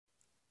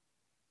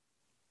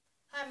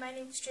Hi, my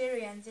name is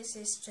Jerry, and this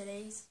is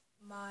today's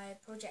my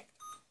project.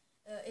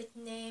 It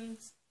named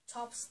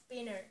Top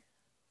Spinner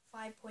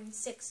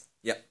 5.6.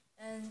 Yep.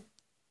 And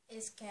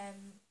it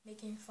can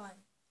making fun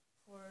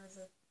for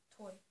the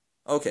toy.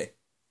 Okay.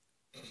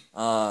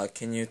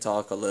 Can you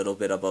talk a little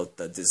bit about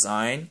the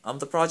design of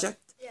the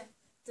project? Yeah,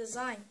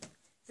 design.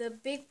 The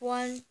big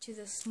one to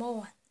the small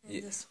one,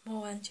 and the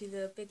small one to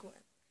the big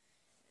one.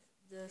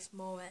 The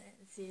small one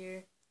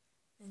there,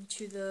 and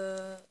to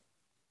the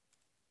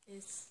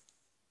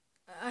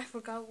I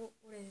forgot what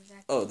is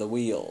that. Oh, the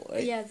wheel,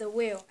 right? Yeah, the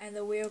wheel, and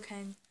the wheel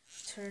can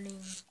turning.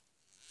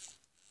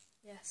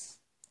 Yes.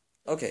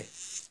 Okay,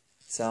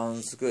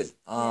 sounds good.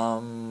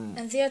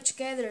 And they are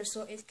together,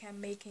 so it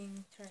can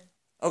making turn.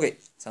 Okay,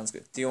 sounds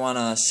good. Do you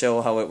wanna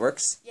show how it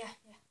works? Yeah.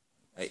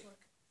 Right.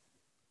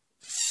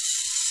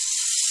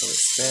 So it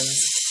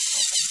spins.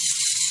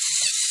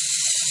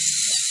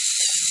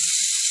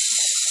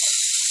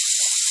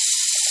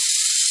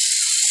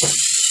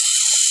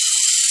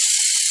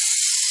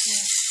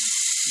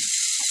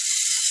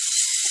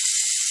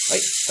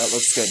 Right, that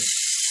looks good.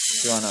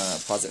 Do you wanna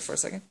pause it for a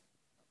second?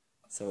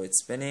 So it's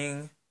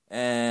spinning.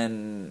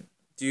 And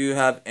do you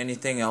have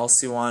anything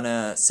else you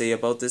wanna say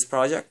about this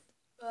project?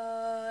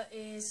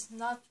 It's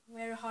not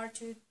very hard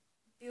to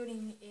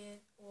building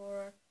it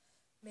or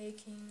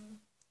making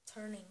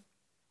turning.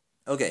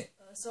 Okay.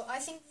 So I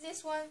think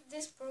this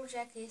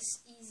project is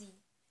easy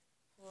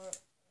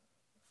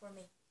for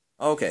me.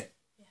 Okay.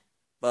 Yeah.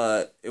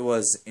 But it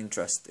was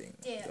interesting.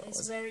 Yeah,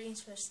 it's very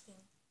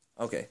interesting.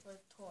 Okay. For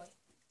toy.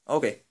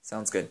 Okay,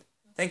 sounds good.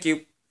 Thank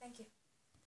you.